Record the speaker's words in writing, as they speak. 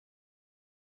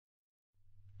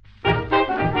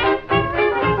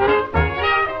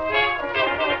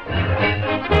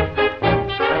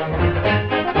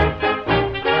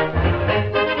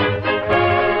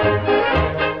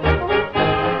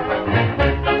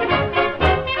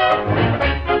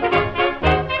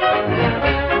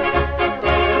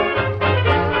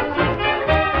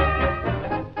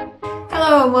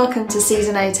welcome to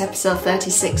Season 8, Episode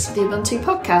 36 of the Ubuntu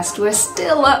podcast. We're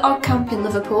still at Odd Camp in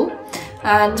Liverpool,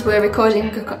 and we're recording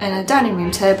in a dining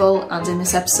room table, and in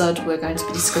this episode we're going to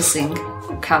be discussing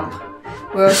camp.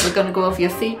 We're also going to go over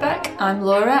your feedback. I'm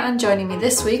Laura, and joining me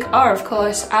this week are, of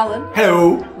course, Alan.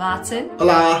 Hello. Martin.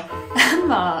 Hola. And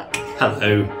Mark.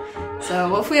 Hello. So,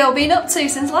 what have we all been up to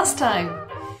since last time?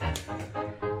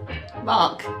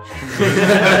 Mark.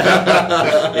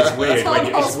 It's weird.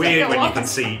 It's When you can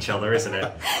see each other, isn't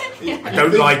it? Yeah. I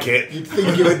don't like it. You'd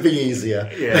think it would be easier.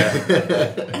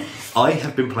 Yeah. I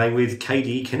have been playing with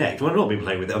KDE Connect. Well, I've not been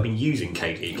playing with it. I've been using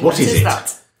KDE. What is it?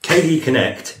 that? KDE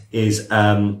Connect is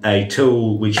a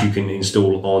tool which you can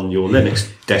install on your Linux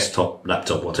desktop,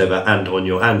 laptop, whatever, and on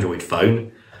your Android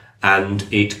phone, and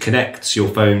it connects your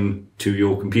phone to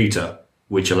your computer,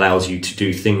 which allows you to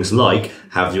do things like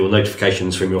have your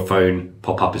notifications from your phone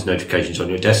pop up as notifications on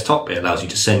your desktop. It allows you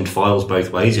to send files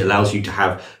both ways. It allows you to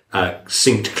have a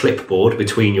synced clipboard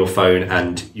between your phone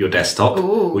and your desktop,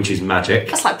 which is magic.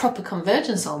 That's like proper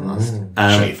convergence almost.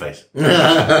 Show your face.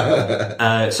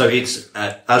 So it's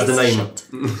as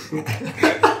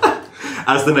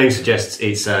the name suggests,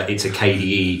 it's a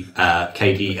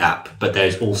KDE app, but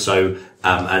there's also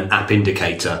an app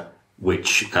indicator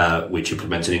which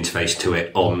implements an interface to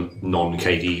it on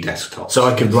non-KDE desktops. So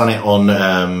I could run it on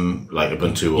like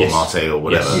Ubuntu or Yes. Mate or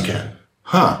whatever. Yes. You can.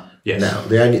 Huh. Yes. Now,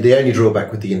 the only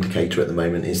drawback with the indicator at the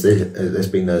moment is there's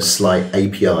been a slight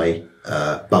API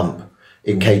bump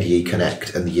in KDE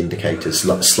Connect, and the indicator's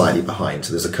slightly behind.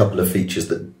 So there's a couple of features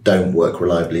that don't work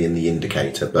reliably in the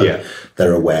indicator, but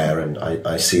they're aware, and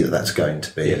I see that that's going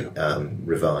to be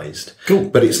revised. Cool.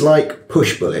 But it's like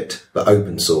Pushbullet, but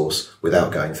open source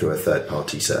without going through a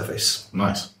third-party service.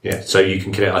 Nice. Yeah, so you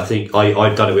can connect. I think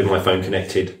I've done it with my phone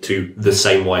connected to the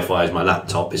same Wi-Fi as my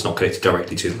laptop. It's not connected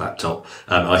directly to the laptop.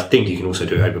 I think you can also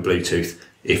do it over Bluetooth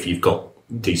if you've got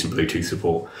decent Bluetooth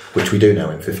support, Which we do now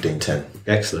in 15.10.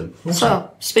 Excellent.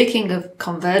 So, speaking of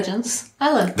convergence,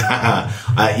 Alan.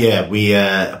 We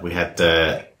had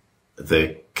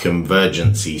the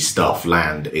convergency stuff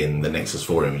land in the Nexus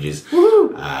 4 images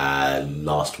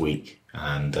last week,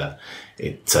 and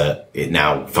it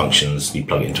now functions. You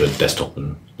plug it into a desktop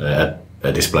and a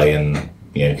display, and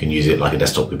can use it like a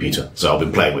desktop computer. So I've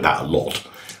been playing with that a lot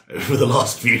over the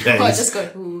last few days. I just go,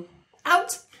 ooh,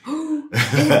 out.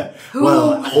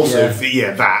 Well, also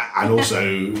that, and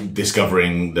also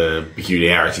discovering the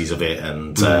peculiarities of it,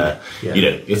 and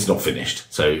it's not finished.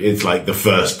 So it's like the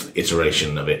first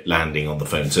iteration of it landing on the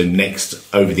phone. So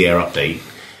next over-the-air update,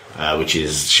 which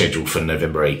is scheduled for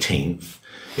November 18th,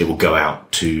 it will go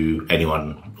out to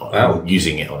anyone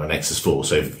using it on a Nexus 4.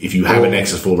 So if you have a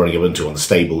Nexus 4 running Ubuntu on the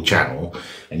stable channel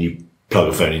and you plug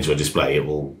a phone into a display, it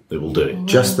will do it.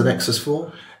 Just the Nexus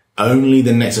 4? Only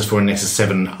the Nexus 4 and Nexus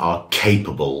 7 are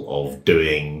capable of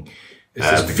doing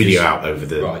video out over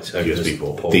the USB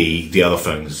port. The other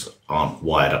phones aren't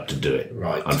wired up to do it.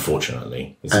 Right.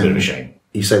 Unfortunately. It's a bit of a shame.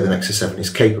 You say the Nexus 7 is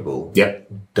capable?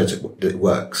 Yep. Does it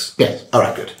works? Yes. All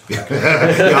right, good.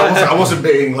 I wasn't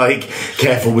being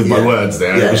careful with my words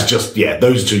there. Yeah, it was just,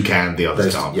 those two can, the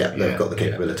others can't. Yeah, they've got the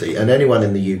capability. And anyone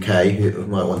in the UK who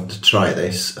might want to try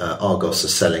this, Argos are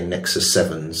selling Nexus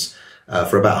 7s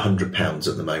for about £100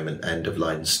 at the moment, end of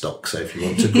line stock. So if you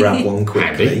want to grab one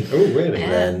quickly,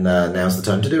 then now's the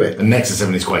time to do it. The Nexus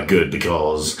 7 is quite good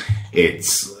because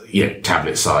it's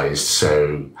tablet sized,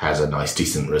 so has a nice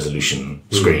decent resolution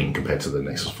screen compared to the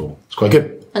Nexus 4. It's quite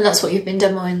good. And that's what you've been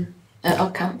demoing at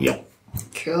Odd Camp? Yeah.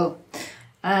 Cool.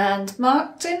 And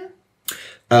Martin?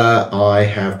 I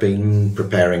have been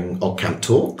preparing Odd Camp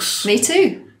talks. Me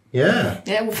too. Yeah.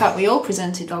 Yeah, in fact, we all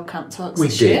presented Odd Camp talks We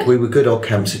this did. year. We were good Odd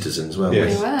Camp citizens, weren't We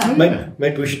we? were.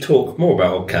 Maybe we should talk more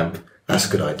about Odd Camp. That's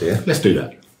a good idea. Let's do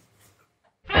that.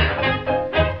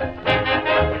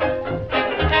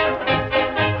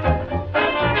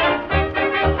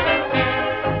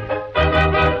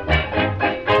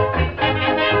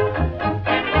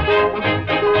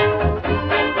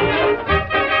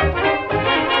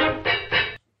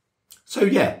 So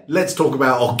let's talk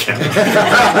about Odd Camp.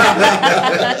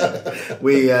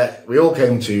 We all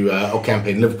came to Odd Camp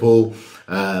in Liverpool.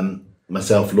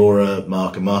 Myself, Laura,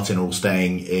 Mark, and Martin are all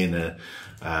staying in a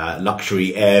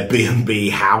luxury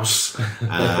Airbnb house,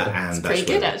 and It's pretty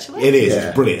good, actually. It is. Yeah.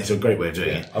 It's brilliant. It's a great way of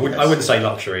doing it. I wouldn't say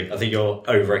luxury. I think you're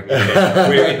over-rating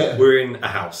it. We're in a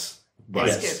house.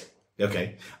 That's Yes. good.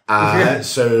 Okay.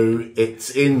 So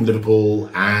it's in Liverpool,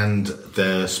 and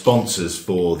the sponsors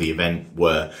for the event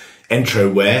were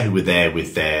Entroware, who were there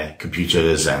with their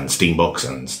computers and Steambox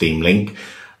and Steam Link.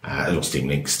 Not Steam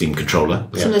Link, Steam Controller.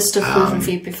 Some of the stuff we've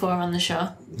reviewed before on the show.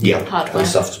 Yeah. Hardware.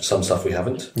 Some stuff we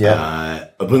haven't. Yeah.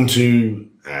 Ubuntu,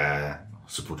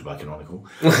 supported by Canonical.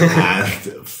 And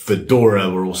Fedora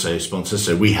were also sponsors,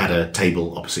 so we had a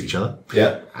table opposite each other.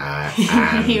 Yeah.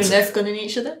 You were Nerf gunning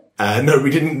each other? No, we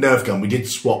didn't Nerf gun. We did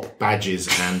swap badges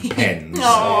and pens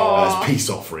as peace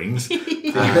offerings. Play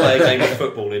a game of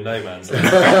football in no man's land.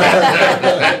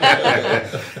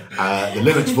 The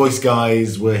Linux Voice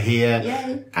guys were here.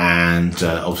 Yay. And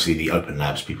obviously the Open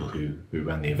Labs people who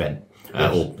ran the event.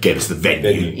 Or gave us the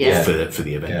venue for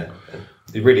the event. Yeah.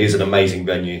 It really is an amazing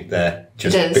venue there.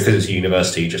 Just because it's a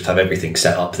university, you just have everything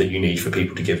set up that you need for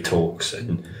people to give talks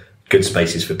and good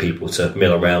spaces for people to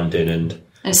mill around in. And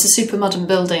it's a super modern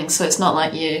building, so it's not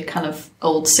like your kind of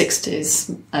old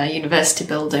 60s university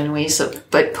building where you're sort of a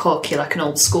bit porky like an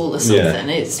old school or something.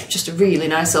 Yeah. It's just a really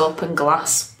nice open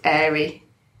glass, airy.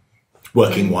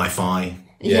 Working Wi-Fi.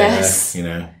 Yes. You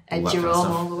know. Edge your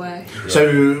arm all the way. Yeah.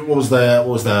 So what was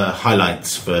the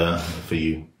highlights for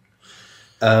you?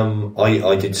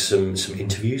 I did some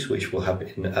interviews which we'll have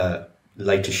in a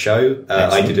later show.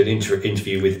 I did an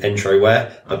interview with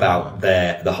Entroware about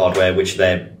the hardware which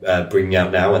they're bringing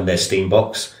out now and their Steam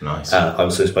box. Nice. I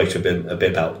also spoke to a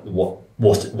bit about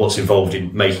what's involved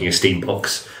in making a Steam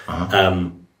box.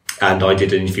 And I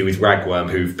did an interview with Ragworm,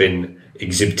 who've been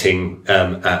exhibiting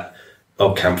at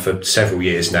Camp for several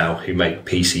years now, who make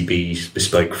PCBs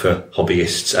bespoke for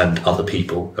hobbyists and other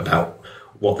people about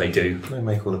what they do. They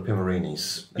make all the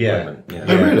Pimerinis. Yeah.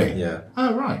 Oh, really? Yeah.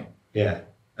 Oh, right. Yeah.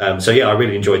 So I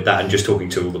really enjoyed that, and just talking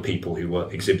to all the people who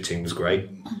were exhibiting was great.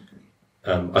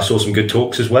 I saw some good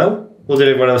talks as well. What did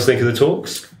everyone else think of the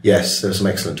talks? Yes, there were some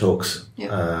excellent talks.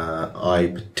 Yep.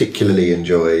 I particularly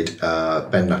enjoyed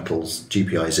Ben Nuttall's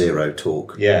GPI Zero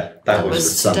talk. Yeah, that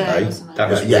was Sunday. today, wasn't it? That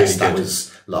was yes, really that good.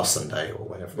 was last Sunday or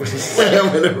whatever.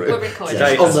 We're recording.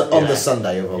 Yes, on the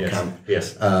Sunday of On Camp.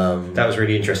 Yes, that was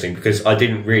really interesting because I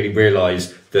didn't really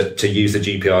realise that to use the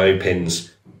GPIO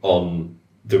pins on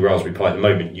the Raspberry Pi at the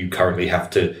moment, you currently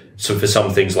have to. So for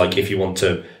some things, like if you want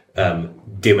to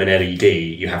dim an LED,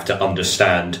 you have to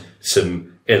understand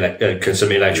some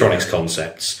electronics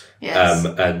concepts. Yes.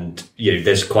 And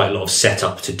there's quite a lot of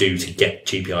setup to do to get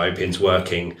GPIO pins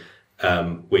working.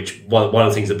 Which one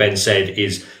of the things that Ben said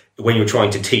is, when you're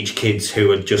trying to teach kids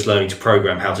who are just learning to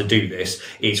program how to do this,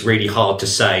 it's really hard to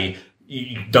say,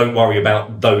 don't worry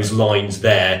about those lines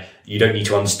there. You don't need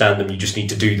to understand them. You just need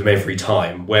to do them every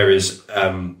time. Whereas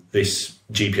this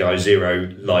GPI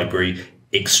Zero library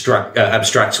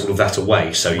abstracts all of that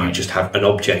away. So you just have an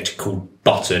object called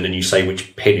button, and you say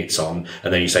which pin it's on,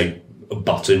 and then you say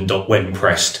button dot when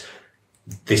pressed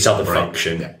this other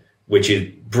function, which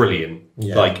is brilliant.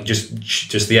 Yeah. Like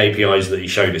just the APIs that he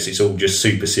showed us, it's all just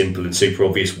super simple and super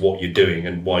obvious what you're doing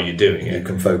and why you're doing it. You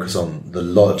can focus on the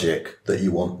logic that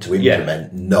you want to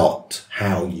implement, not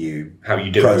how you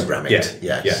do program it.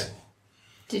 Yes. Yeah.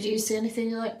 Did you see anything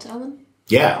you liked, Alan?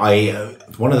 Yeah,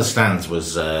 one of the stands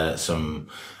was some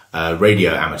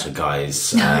radio amateur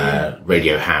guys,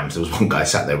 radio hams. There was one guy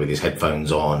sat there with his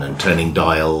headphones on and turning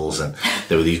dials, and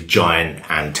there were these giant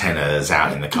antennas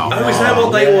out in the car. Oh, is that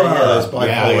what they were? Those bipole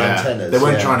antennas. They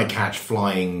weren't trying to catch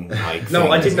flying. Like, No,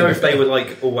 things. I didn't know if they were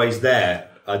like always there.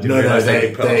 I didn't realise they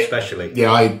were put on specially.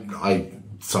 Yeah, I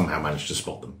somehow managed to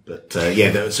spot them. But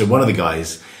so one of the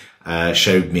guys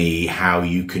showed me how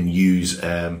you can use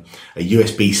a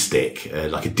USB stick,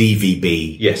 like a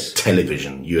DVB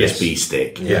television USB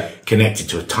stick, connected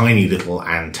to a tiny little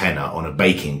antenna on a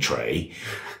baking tray,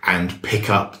 and pick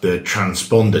up the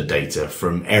transponder data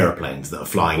from aeroplanes that are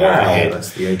flying overhead.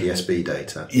 That's the ADSB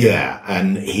data. Yeah,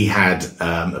 and he had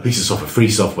a piece of software, free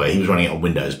software. He was running it on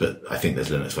Windows, but I think there's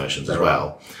Linux versions as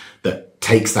well, that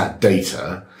takes that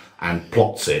data and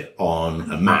plots it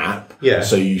on a map. Yeah.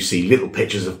 So you see little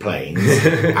pictures of planes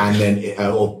and then,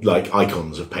 or like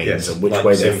icons of planes and which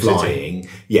way they're flying.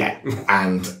 Yeah.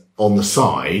 And on the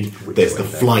side, there's the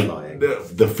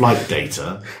flight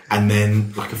data, and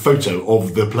then like a photo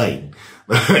of the plane.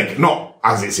 Not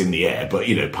as it's in the air, but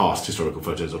past historical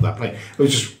photos of that plane. It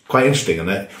was just quite interesting.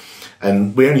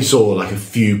 And we only saw like a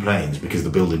few planes because the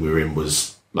building we were in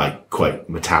was like quite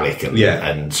metallic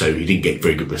and so he didn't get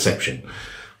very good reception.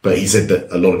 But he said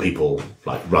that a lot of people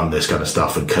like run this kind of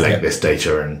stuff and collect this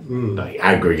data and like,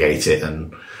 aggregate it,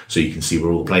 and so you can see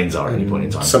where all the planes are at any point in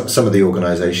time. Some of the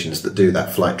organisations that do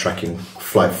that flight tracking,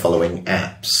 flight following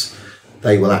apps,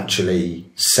 they will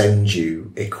actually send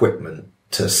you equipment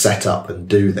to set up and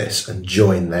do this and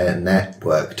join their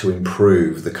network to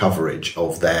improve the coverage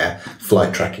of their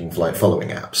flight tracking, flight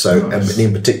following app. So, and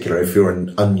in particular, if you're in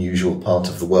an unusual part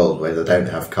of the world where they don't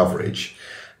have coverage,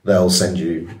 they'll send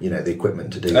you, the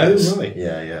equipment to do this. Oh, right.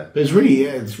 Yeah. It's really,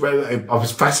 I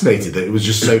was fascinated that it was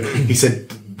just so, he said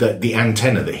that the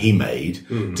antenna that he made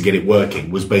to get it working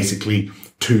was basically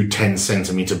two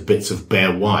 10-centimeter bits of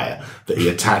bare wire that he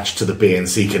attached to the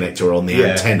BNC connector on the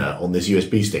antenna on this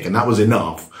USB stick, and that was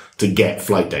enough to get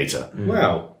flight data.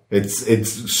 Wow. It's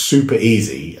super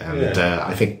easy, and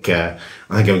I think I'm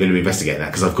going to be investigating that,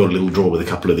 because I've got a little drawer with a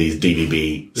couple of these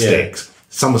DVB sticks.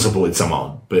 Some are supported, some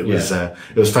aren't, but it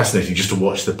was fascinating just to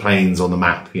watch the planes on the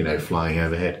map, flying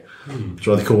overhead. It's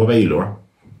rather cool. What about you, Laura?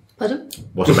 Pardon?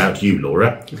 What about you,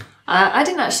 Laura? I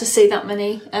didn't actually see that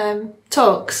many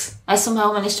talks. I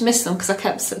somehow managed to miss them because I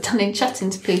kept sitting chatting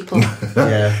to people.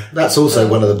 Yeah, that's also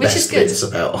one of the Which is best good. bits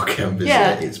about OCamp, isn't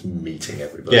it? It's meeting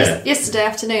everybody. Yeah. Yesterday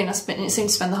afternoon, it seemed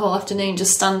to spend the whole afternoon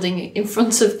just standing in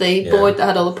front of the board that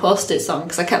had all the post-its on,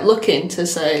 because I kept looking to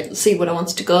see what I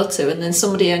wanted to go to, and then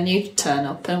somebody I knew would turn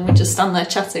up, and we'd just stand there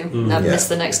chatting and I'd miss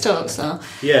the next talk. So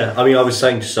Yeah, I mean, I was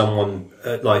saying to someone,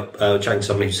 chatting to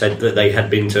someone who said that they had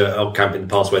been to OCamp in the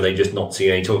past where they just not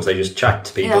seen any talks, they just chat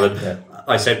to people. And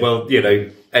I said, well,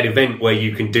 an event where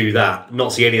you can do that,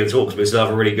 not see any of the talks, but still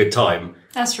have a really good time.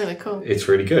 that's really cool. It's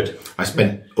really good. I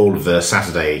spent all of the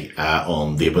Saturday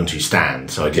on the Ubuntu stand,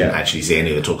 so I didn't actually see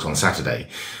any of the talks on Saturday.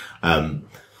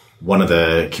 One of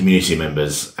the community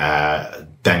members,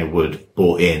 Daniel Wood,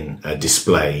 brought in a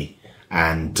display,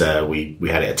 and we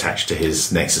had it attached to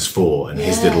his Nexus 4 and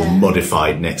his little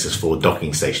modified Nexus 4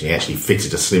 docking station. He actually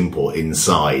fitted a SIM port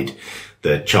inside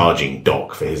the charging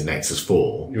dock for his Nexus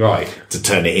 4. Right. To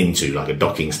turn it into like a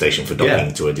docking station for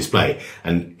docking to a display.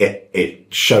 And it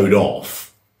showed off,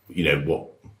 what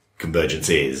convergence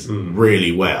is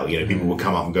really well. People will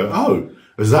come up and go, oh,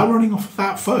 is that running off of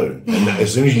that phone? And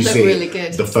as soon as you see really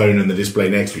good. the phone and the display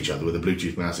next to each other with a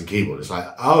Bluetooth mouse and keyboard, it's like,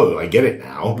 oh, I get it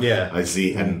now. Yeah. I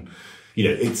see. And,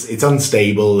 it's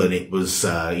unstable, and it was,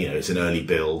 it's an early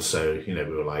build. So, we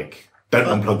were like, don't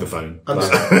unplug the phone.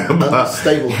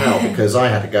 Unstable how? Because I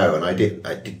had to go, and I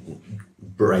didn't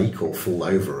break or fall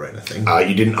over or anything.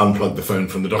 You didn't unplug the phone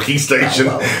from the docking station.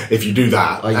 Oh, well. If you do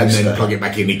that I and used then to. plug it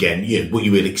back in again, what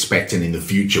you would expect and in the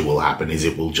future will happen is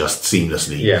it will just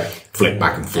seamlessly flick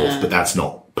back and forth. But that's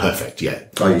not perfect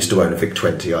yet. I used to own a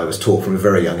VIC-20. I was taught from a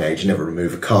very young age never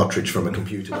remove a cartridge from a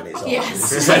computer when it's on.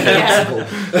 Yes. It's like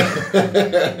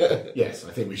Yes,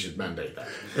 I think we should mandate that.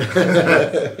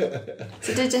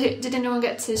 So did anyone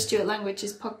get to Stuart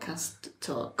Langridge's podcast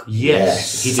talk?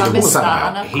 Yes. He I did missed that that. about?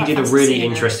 and I'm He quite did a fancy really seeing it.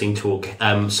 interesting talk.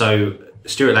 So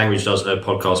Stuart Langridge does a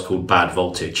podcast called Bad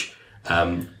Voltage,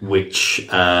 which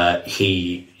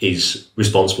he is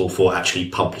responsible for actually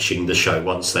publishing the show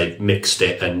once they've mixed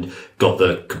it and got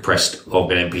the compressed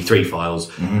OGG and MP3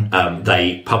 files.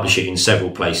 They publish it in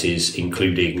several places,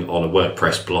 including on a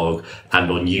WordPress blog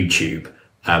and on YouTube.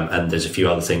 And there's a few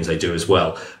other things they do as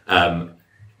well.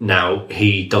 Now,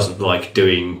 he doesn't like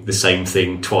doing the same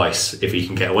thing twice if he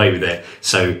can get away with it.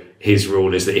 So his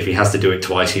rule is that if he has to do it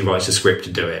twice, he writes a script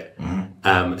to do it.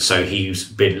 So he's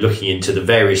been looking into the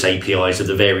various APIs of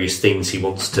the various things he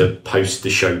wants to post the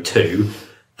show to,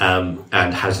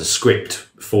 and has a script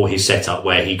for his setup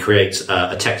where he creates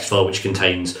a text file which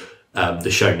contains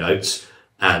the show notes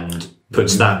and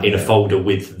puts that in a folder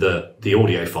with the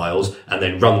audio files, and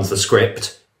then runs the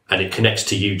script, and it connects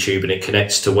to YouTube, and it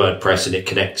connects to WordPress, and it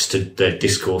connects to the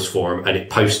discourse forum, and it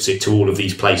posts it to all of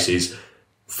these places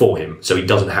for him. So he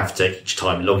doesn't have to each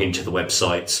time log into the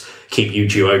websites, keep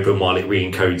YouTube open while it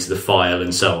re-encodes the file,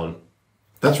 and so on.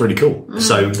 That's really cool.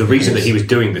 So the reason that he was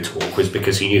doing the talk was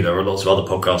because he knew there were lots of other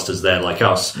podcasters there like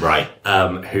us, Right.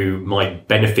 Who might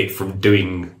benefit from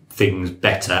doing things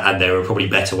better, and there are probably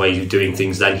better ways of doing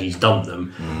things than he's done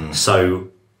them. So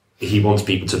he wants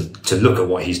people to look at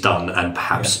what he's done and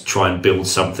perhaps try and build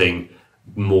something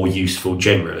more useful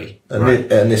generally. And,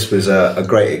 and this was a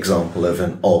great example of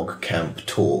an OGCamp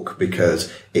talk,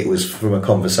 because it was from a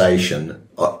conversation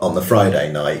on the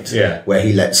Friday night where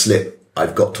he let slip,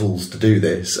 I've got tools to do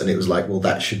this. And it was like, well,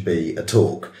 that should be a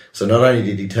talk. So not only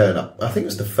did he turn up, I think it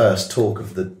was the first talk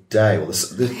of the day, or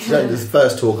the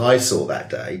first talk I saw that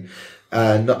day.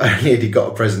 And not only had he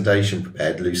got a presentation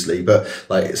prepared loosely, but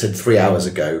like it said 3 hours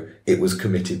ago, it was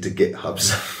committed to GitHub.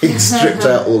 So he stripped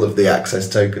out all of the access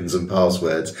tokens and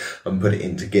passwords and put it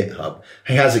into GitHub.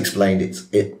 He has explained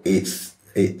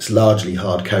it's largely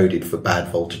hard coded for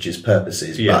Bad Voltage's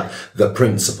purposes, but the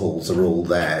principles are all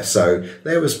there. So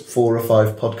there was 4 or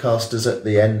 5 podcasters at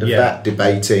the end of that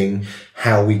debating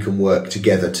how we can work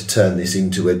together to turn this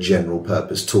into a general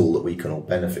purpose tool that we can all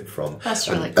benefit from. That's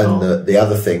really cool. And the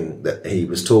other thing that he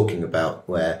was talking about,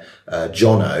 where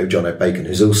John O. Bacon,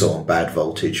 who's also on Bad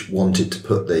Voltage, wanted to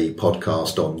put the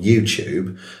podcast on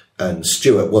YouTube, and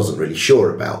Stuart wasn't really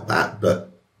sure about that,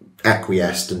 but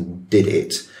acquiesced and did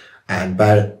it. And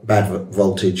Bad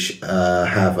Voltage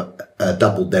have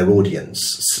doubled their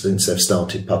audience since they've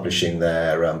started publishing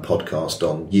their podcast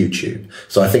on YouTube.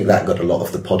 So I think that got a lot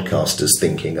of the podcasters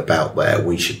thinking about where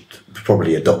we should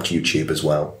probably adopt YouTube as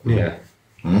well. Yeah.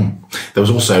 There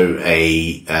was also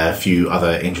a few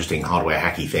other interesting hardware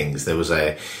hacky things. There was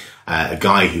a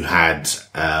guy who had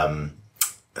some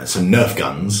Nerf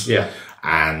guns. Yeah.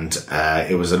 And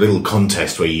it was a little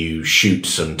contest where you shoot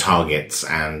some targets,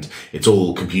 and it's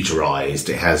all computerized.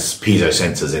 It has piezo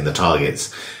sensors in the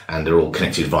targets, and they're all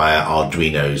connected via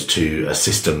Arduinos to a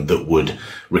system that would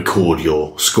record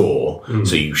your score.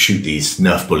 So you shoot these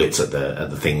Nerf bullets at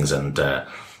the things, and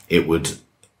it would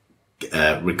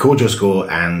record your score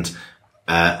and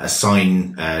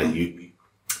assign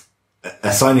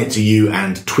it to you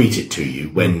and tweet it to you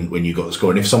when you got the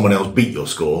score. And if someone else beat your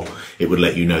score, it would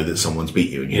let you know that someone's beat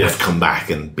you, and you have to come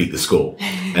back and beat the score.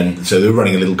 And so they were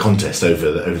running a little contest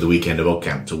over the weekend of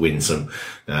OggCamp to win some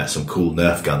cool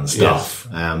Nerf gun stuff.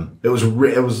 Yes. It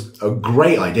was a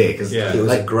great idea because it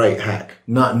was a great hack.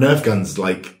 Nerf guns,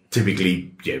 like,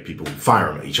 typically, people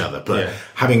fire them at each other, but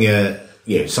having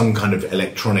some kind of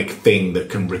electronic thing that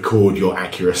can record your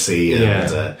accuracy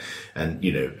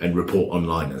and report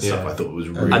online and stuff. I thought it was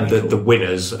really cool. The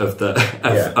winners of there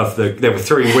were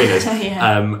 3 winners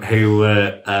who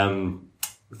were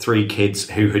 3 kids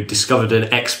who had discovered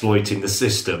an exploit in the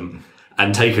system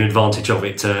and taken advantage of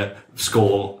it to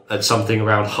score at something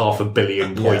around 500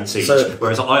 million points each. So,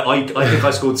 whereas I think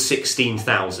I scored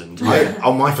 16,000.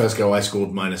 On my first go, I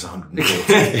scored minus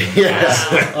 140.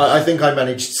 I think I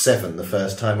managed 7 the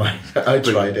first time I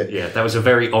tried it. Yeah, that was a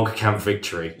very OggCamp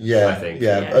victory. Yeah, I think.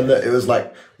 Yeah, and it was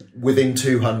like within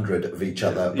 200 of each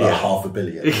other, about 500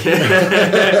 million.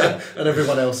 And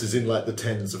everyone else is in like the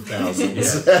tens of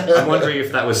thousands. I'm wondering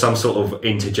if that was some sort of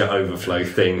integer overflow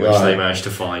thing which they managed to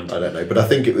find. I don't know, but I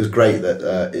think it was great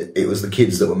that it was the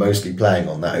kids that were mostly playing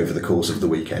on that over the course of the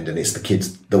weekend, and it's the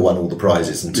kids that won all the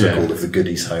prizes and took all of the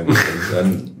goodies home with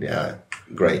them. And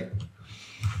great.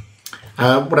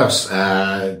 What else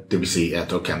did we see at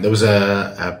OggCamp? There was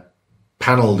a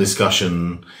panel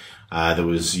discussion. There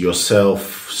was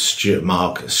yourself,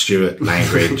 Mark Stewart,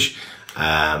 Langridge,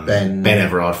 Ben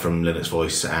Everard from Linux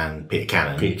Voice, and Peter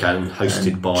Cannon.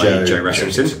 Hosted by Joe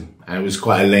Ressington. And it was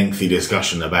quite a lengthy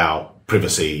discussion about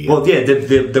privacy. Well,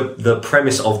 the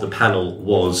premise of the panel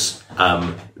was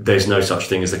there's no such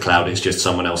thing as the cloud, it's just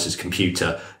someone else's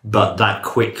computer. But that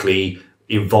quickly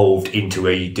evolved into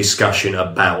a discussion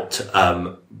about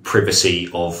privacy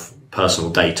of personal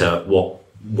data,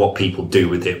 what people do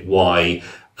with it, why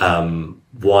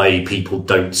people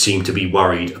don't seem to be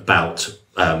worried about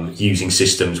using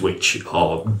systems which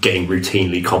are getting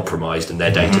routinely compromised and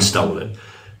their data stolen.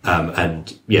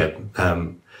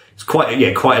 It's quite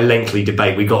a lengthy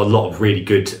debate. We got a lot of really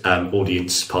good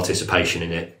audience participation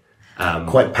in it.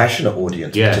 Quite passionate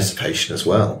audience participation as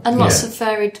well. And lots of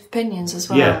varied opinions as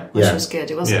well, which was good.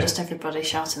 It wasn't just everybody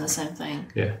shouting the same thing.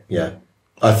 Yeah.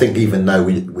 I think even though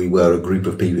we were a group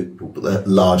of people that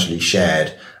largely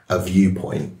shared a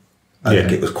viewpoint, I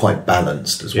think it was quite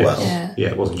balanced as well. Yeah,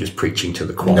 it wasn't just preaching to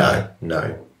the choir.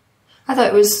 No. I thought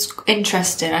it was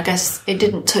interesting. I guess it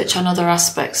didn't touch on other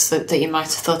aspects that you might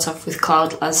have thought of with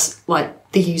cloud, as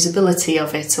like the usability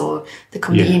of it or the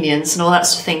convenience and all that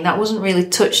sort of thing. That wasn't really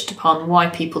touched upon, why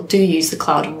people do use the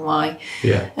cloud and why,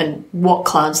 and what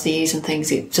clouds they use and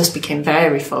things. It just became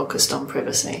very focused on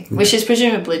privacy, which is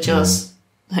presumably just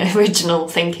original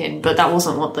thinking, but that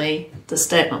wasn't what the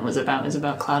statement was about. It was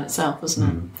about cloud itself,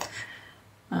 wasn't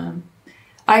it?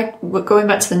 Going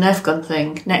back to the Nerf gun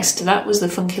thing, next to that was the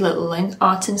funky little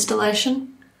art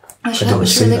installation. I thought it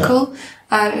was really cool.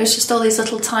 It was just all these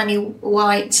little tiny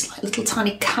white, little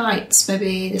tiny kites,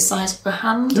 maybe the size of a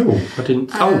hand. Oh, I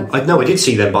didn't. I did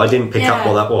see them, but I didn't pick up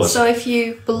what that was. So if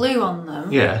you blew on them,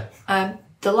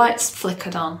 the lights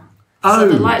flickered on. So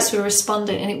the lights were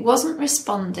responding, and it wasn't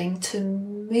responding to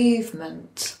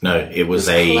movement. No, it was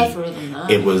cleverer than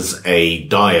that. It was a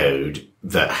diode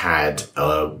that had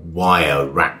a wire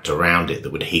wrapped around it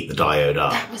that would heat the diode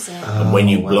up. That was it. And when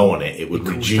you blow on it, it would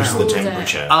reduce the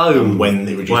temperature. And when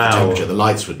it reduced the temperature, the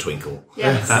lights would twinkle.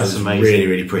 Yes. That's amazing. Really,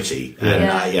 really pretty. And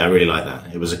I really like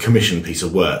that. It was a commissioned piece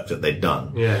of work that they'd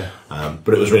done. Yeah.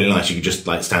 But it was really nice. You could just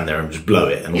stand there and just blow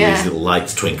it, and all these little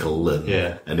lights twinkle. And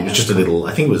it was just a little,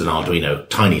 I think it was an Arduino,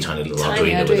 tiny little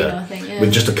Arduino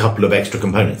with just a couple of extra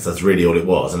components. That's really all it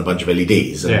was, and a bunch of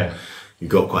LEDs. And you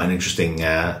got quite an interesting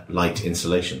light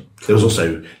installation. There was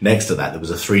also, next to that, there was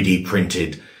a 3D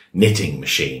printed knitting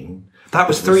machine That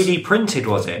was 3D printed,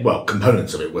 was it? Well,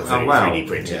 components of it were 3D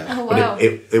printed. Yeah. Oh, wow. But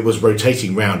it was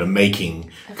rotating round and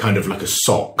making kind of like a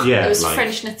sock. Yeah. It was like,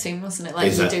 French knitting, wasn't it? Like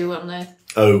Is you that- do on the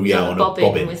on a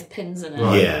bobbin. with pins in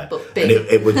it. Yeah, But and big.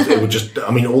 it would just.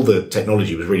 I mean, all the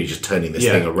technology was really just turning this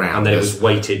thing around, and then it was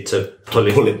weighted to pull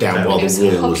it down while It was the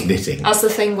wall was hooking. knitting. As the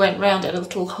thing went round, it had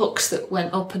little hooks that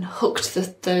went up and hooked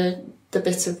the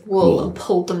bit of wool and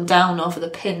pulled them down over the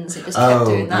pins. It just kept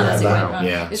doing that as it went round.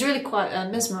 yeah. It was really quite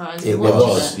mesmerising. It It watching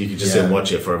was. You could just sit and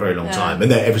watch it for a very long time, and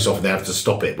then every so often they have to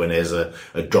stop it when there's a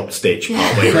dropped stitch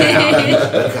partway around.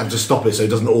 They have to stop it so it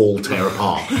doesn't all tear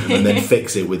apart, and then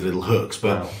fix it with little hooks.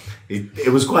 But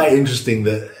it was quite interesting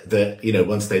that you know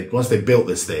once they built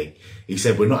this thing, he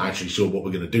said we're not actually sure what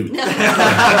we're going to do with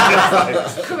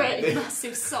it. Create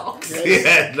massive socks.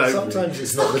 Yeah, no, Sometimes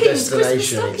it's not the Stockings,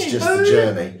 destination; Christmas it's just the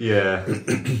journey. Yeah.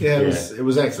 it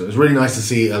was excellent. It was really nice to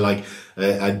see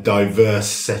a diverse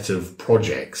set of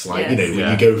projects. Like you know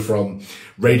when you go from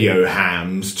radio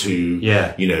hams to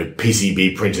you know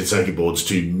PCB printed circuit boards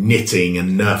to knitting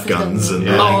and Nerf guns and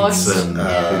lights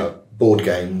and. Board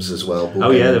games as well.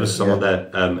 There was someone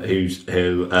there who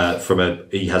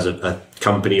he has a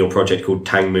company or project called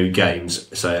Tangmu Games.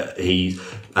 So he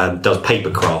does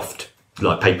papercraft,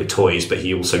 like paper toys, but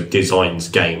he also designs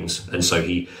games. And so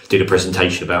he did a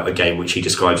presentation about a game which he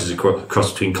describes as a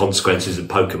cross between Consequences and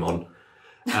Pokemon.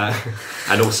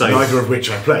 And also Neither of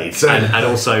which I played. So. and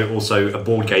also a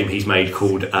board game he's made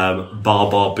called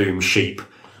Bar Boom Sheep,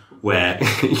 where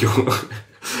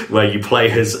you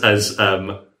play as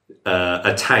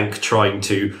a tank trying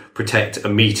to protect a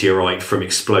meteorite from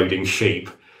exploding sheep,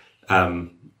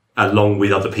 along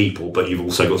with other people, but you've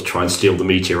also got to try and steal the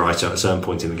meteorite at a certain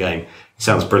point in the game. It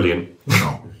sounds brilliant.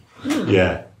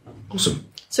 Yeah. Awesome.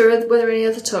 So were there any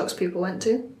other talks people went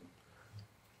to?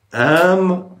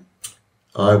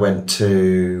 I went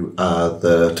to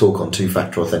the talk on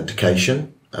two-factor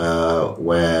authentication,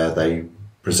 where they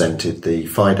presented the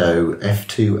FIDO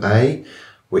F2A,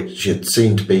 which had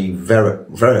seemed to be very,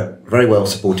 very, very well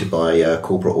supported by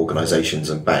corporate organisations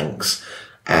and banks,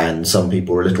 and some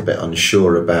people were a little bit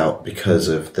unsure about because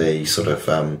of the sort of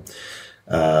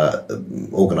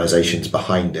organisations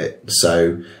behind it.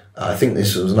 So I think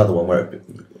this was another one where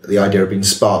the idea had been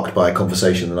sparked by a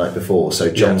conversation the night before.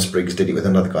 So John Spriggs did it with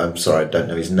another guy. I'm sorry, I don't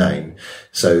know his name.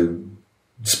 So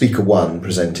Speaker 1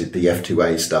 presented the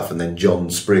F2A stuff, and then John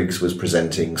Spriggs was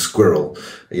presenting Squirrel,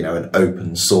 you know, an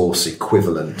open source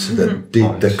equivalent that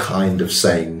did the kind of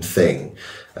same thing.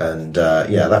 And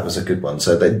that was a good one.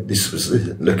 So this was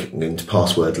looking into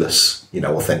passwordless, you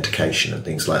know, authentication and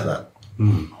things like that.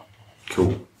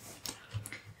 Cool.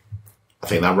 I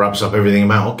think that wraps up everything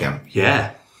about OggCamp.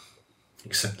 Yeah.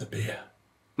 Except the beer.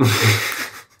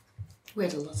 We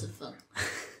had a lot of fun.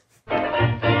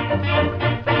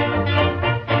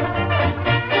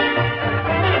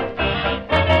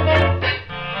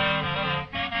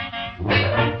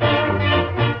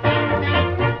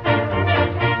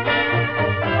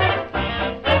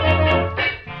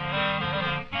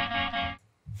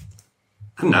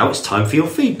 And now it's time for your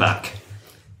feedback.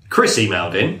 Chris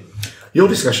emailed in. Your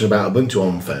discussion about Ubuntu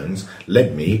on phones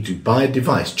led me to buy a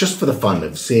device just for the fun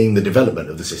of seeing the development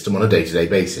of the system on a day-to-day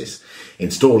basis,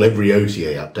 install every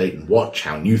OTA update and watch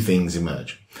how new things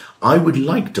emerge. I would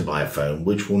like to buy a phone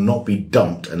which will not be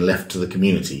dumped and left to the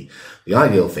community. The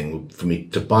ideal thing would for me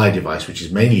to buy a device which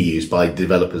is mainly used by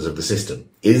developers of the system.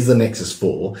 Is the Nexus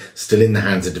 4 still in the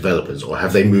hands of developers, or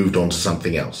have they moved on to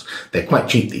something else? They're quite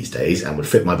cheap these days and would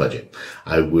fit my budget.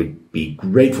 I would be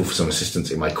grateful for some assistance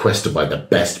in my quest to buy the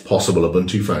best possible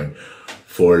Ubuntu phone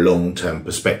for a long-term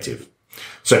perspective.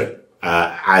 So,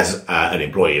 as an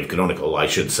employee of Canonical, I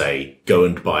should say, go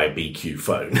and buy a BQ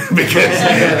phone because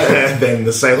then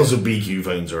the sales of BQ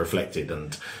phones are reflected,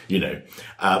 and you know.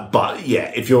 But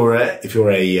yeah, if you're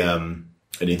an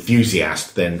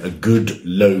enthusiast, then a good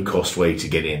low-cost way to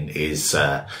get in is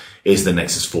the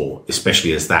Nexus 4,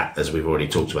 especially as we've already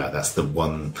talked about, that's the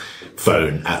one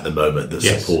phone at the moment that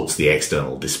supports the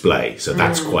external display. So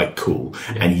that's quite cool.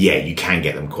 And yeah, you can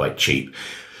get them quite cheap.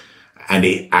 And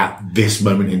it, at this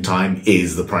moment in time,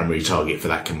 is the primary target for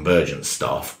that convergence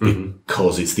stuff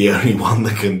because it's the only one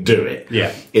that can do it.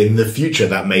 Yeah. In the future,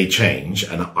 that may change,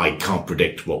 and I can't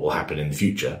predict what will happen in the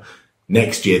future.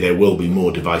 Next year, there will be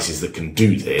more devices that can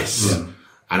do this, and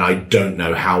I don't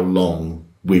know how long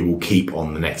we will keep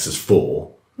on the Nexus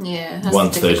 4. Yeah, that's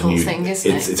Once a those difficult new, thing,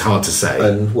 isn't it? it's hard to say.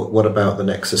 And what about the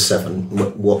Nexus 7?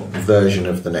 What version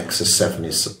of the Nexus 7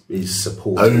 is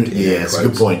supported? It's a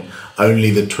good point. Only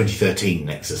the 2013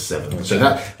 Nexus 7. Okay. So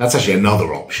that's actually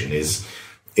another option. Is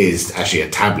actually a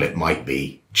tablet might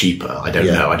be cheaper. I don't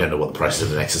know. I don't know what the prices of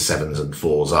the Nexus 7s and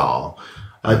 4s are.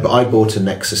 I bought a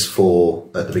Nexus 4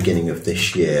 at the beginning of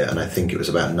this year, and I think it was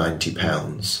about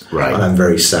 £90. Right. And I'm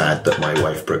very sad that my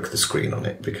wife broke the screen on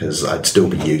it, because I'd still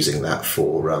be using that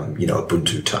for,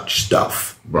 Ubuntu Touch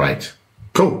stuff. Right.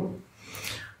 Cool.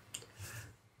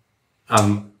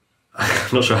 I'm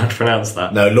not sure how to pronounce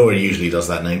that. No, Laura usually does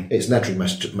that name. It's Nadri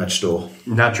Matchstore.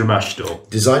 Nadramashtor.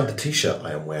 Designed the T-shirt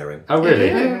I am wearing. Oh, really?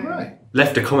 Yeah, right.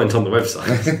 Left a comment on the website.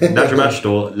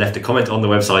 Nadramashtor left a comment on the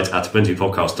website at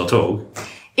ubuntupodcast.org.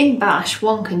 In Bash,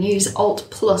 one can use Alt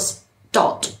plus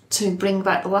dot to bring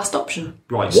back the last option.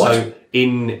 Right. What? So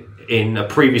in a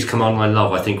previous command line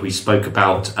love, I think we spoke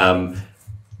about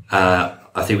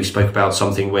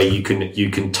something where you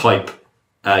can type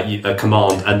a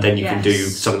command and then you can do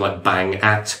something like bang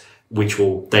at, which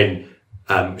will then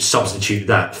substitute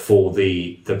that for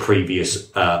the previous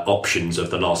options of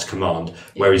the last command.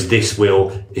 Whereas this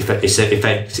will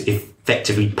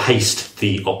effectively paste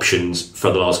the options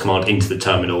for the last command into the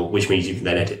terminal, which means you can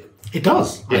then edit. It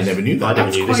does. Yes. I never knew that. I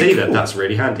never knew this either. Cool. That's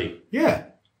really handy. Yeah.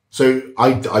 So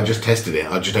I just tested it.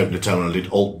 I just opened a terminal, did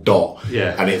Alt dot,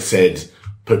 Yeah. and it said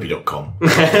popey.com.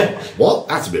 What?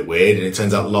 That's a bit weird. And it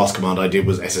turns out the last command I did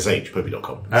was SSH,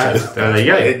 popey.com. There you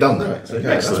go. It done that. So, yeah,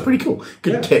 that's Excellent. pretty cool.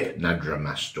 Good tip,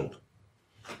 Nadramashtor.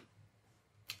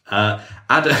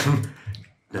 Adam,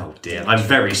 oh dear, I'm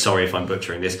very sorry if I'm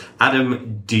butchering this.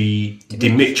 Adam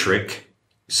Dimitric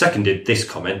seconded this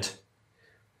comment.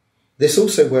 This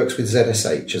also works with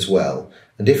ZSH as well,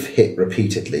 and if hit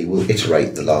repeatedly, will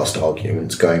iterate the last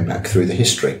arguments going back through the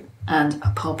history. And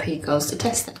a poppy goes to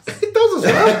test it. It does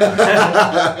as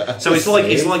well. So it's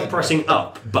like pressing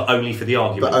up, but only for the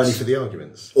arguments. But only for the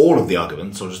arguments. All of the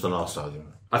arguments, or just the last argument?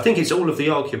 I think it's all of the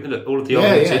argument. All of the Yeah,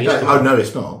 arguments. yeah. in each Oh, command. no,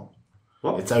 it's not.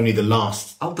 What? It's only the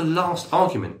last. Oh, the last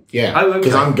argument. Yeah. Oh, okay.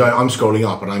 Because I'm scrolling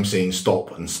up and I'm seeing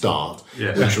stop and start,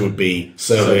 Yeah. which would be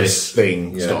service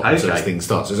thing, stop, and service Okay. thing,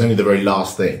 start. So it's only the very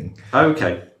last thing.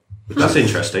 Okay, that's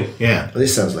interesting. Yeah. Well,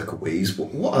 this sounds like a wheeze.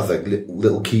 What other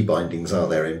little key bindings are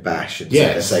there in Bash and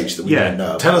Yes. ZSH that we Yeah. don't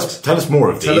know? Tell us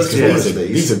more of these. Tell us 'cause more these of are-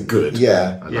 these. These are good.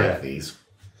 Yeah. I Yeah. like these.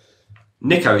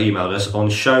 Nico emailed us on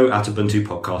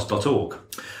show@ubuntupodcast.org.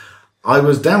 I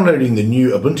was downloading the new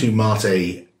Ubuntu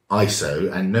Mate ISO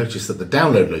and noticed that the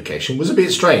download location was a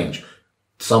bit strange.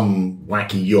 Some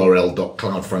wacky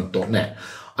url.cloudfront.net.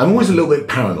 I'm always a little bit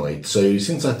paranoid, so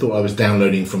since I thought I was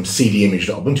downloading from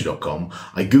cdimage.ubuntu.com,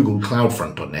 I googled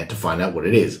cloudfront.net to find out what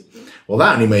it is. Well,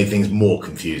 that only made things more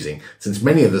confusing, since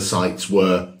many of the sites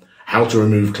were how to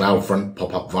remove CloudFront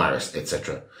pop-up virus,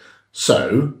 etc.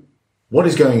 So, what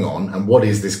is going on, and what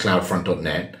is this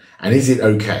cloudfront.net? And is it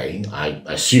okay, I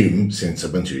assume, since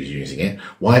Ubuntu is using it,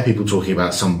 why are people talking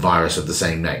about some virus of the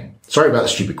same name? Sorry about the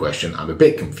stupid question. I'm a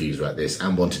bit confused about this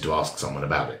and wanted to ask someone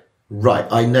about it. Right,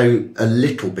 I know a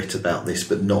little bit about this,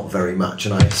 but not very much,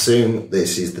 and I assume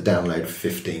this is the download for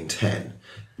 15.10.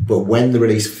 But when the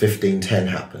release of 15.10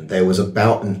 happened, there was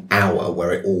about an hour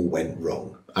where it all went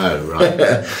wrong. Oh,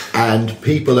 right. And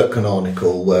people at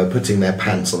Canonical were putting their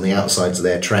pants on the outsides of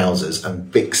their trousers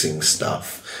and fixing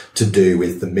stuff to do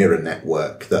with the mirror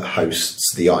network that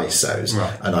hosts the ISOs.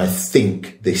 Right. And I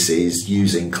think this is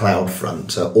using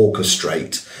CloudFront to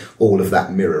orchestrate all of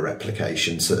that mirror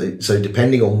replication. So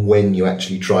depending on when you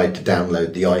actually tried to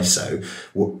download the ISO,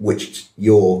 which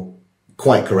you're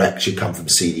quite correct, should come from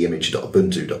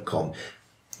cdimage.ubuntu.com,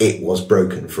 it was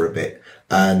broken for a bit.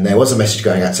 And there was a message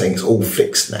going out saying it's all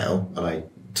fixed now. And I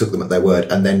took them at their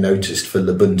word, and then noticed for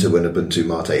Ubuntu and Ubuntu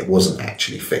Mate it wasn't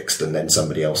actually fixed, and then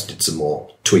somebody else did some more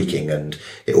tweaking and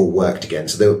it all worked again.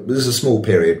 So there was a small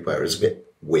period where it was a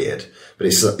bit weird, but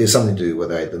it's something to do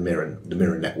with the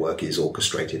mirror network is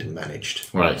orchestrated and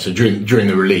managed. Right. So during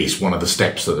the release, one of the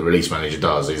steps that the release manager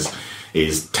does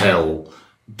is tell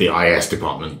the IS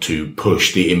department to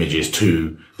push the images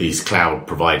to these cloud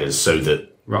providers so that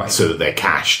they're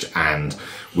cached and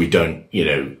we don't,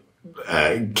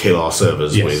 kill our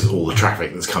servers with all the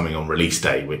traffic that's coming on release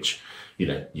day, which,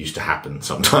 used to happen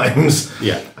sometimes.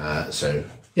 Yeah. So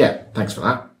yeah, thanks for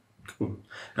that.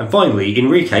 And finally,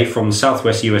 Enrique from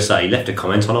Southwest USA left a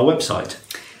comment on our website.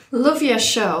 Love your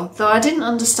show, though I didn't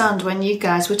understand when you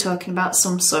guys were talking about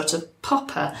some sort of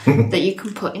popper that you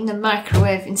can put in the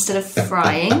microwave instead of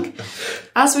frying.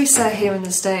 As we say here in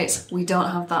the States, we don't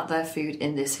have that there food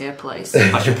in this here place.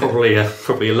 I should probably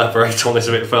elaborate on this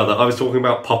a bit further. I was talking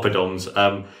about poppadoms.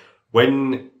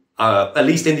 When, at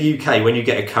least in the UK, when you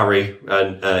get a curry,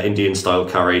 an Indian style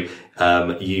curry,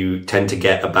 you tend to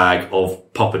get a bag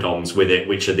of poppadoms with it,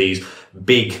 which are these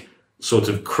big sort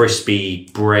of crispy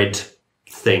bread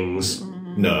things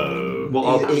No.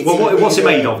 What's it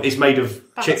made of? It's made of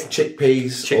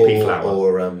chickpeas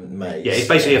flour or maize. Yeah, it's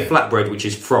basically a flatbread which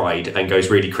is fried and goes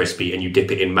really crispy, and you dip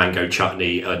it in mango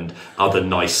chutney and other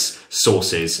nice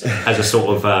sauces as a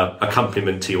sort of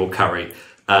accompaniment to your curry.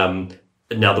 Now,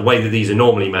 the way that these are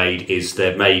normally made is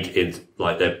they're made in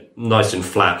they're nice and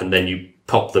flat, and then you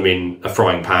pop them in a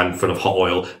frying pan full of hot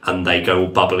oil, and they go all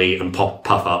bubbly and puff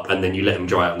up, and then you let them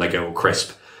dry out and they go all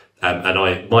crisp.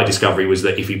 My discovery was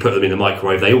that if you put them in the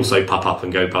microwave, they also puff up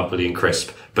and go bubbly and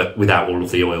crisp, but without all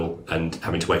of the oil and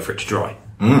having to wait for it to dry.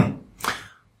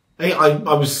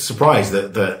 I was surprised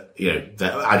that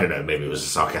I don't know, maybe it was a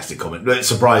sarcastic comment, but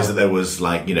surprised that there was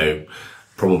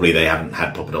probably they haven't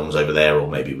had poppadoms over there, or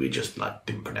maybe we just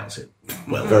didn't pronounce it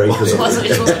well. Very it wasn't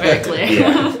very clear.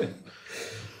 Yeah.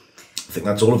 I think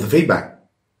that's all of the feedback.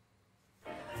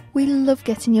 We love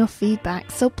getting your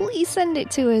feedback, so please send it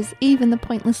to us. Even the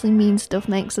pointlessly mean stuff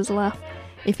makes us laugh.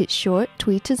 If it's short,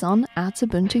 tweet us on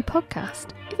 @Ubuntu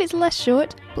Podcast. If it's less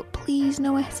short, but please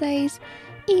no essays,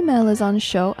 email us on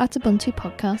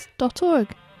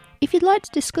show@ubuntupodcast.org. If you'd like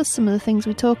to discuss some of the things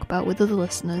we talk about with other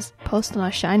listeners, post on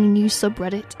our shiny new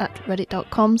subreddit at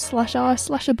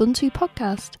reddit.com/r/Ubuntu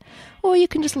Podcast. Or you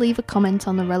can just leave a comment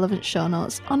on the relevant show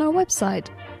notes on our website,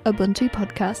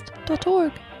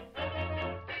 ubuntupodcast.org.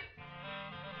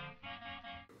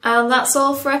 And that's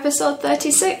all for episode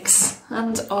 36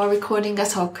 and our recording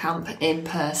at our camp in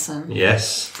person.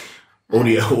 Yes.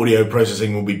 Audio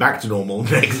processing will be back to normal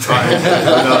next time with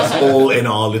us all in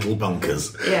our little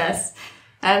bunkers. Yes.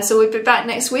 So we'll be back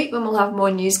next week when we'll have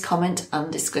more news, comment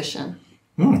and discussion.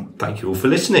 Thank you all for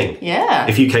listening. Yeah.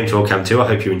 If you came to our camp too, I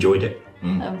hope you enjoyed it.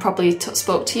 And probably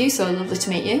spoke to you, so lovely to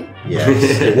meet you. Yes,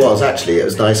 it was actually. It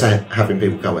was nice having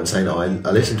people come and say, "No, I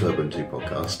listen to Ubuntu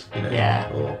podcast." Yeah.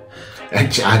 I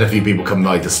had a few people come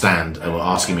by the stand and were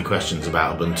asking me questions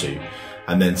about Ubuntu,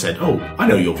 and then said, "Oh, I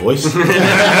know your voice."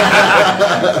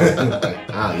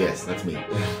 Ah, yes, that's me.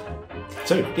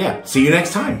 So, yeah, see you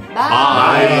next time.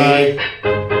 Bye.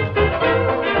 Bye.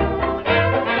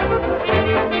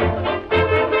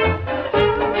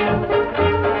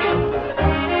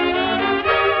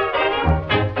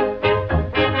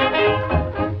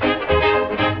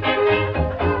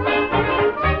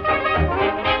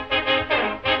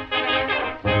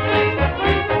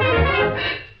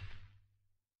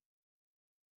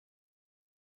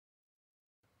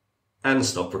 And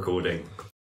stop recording.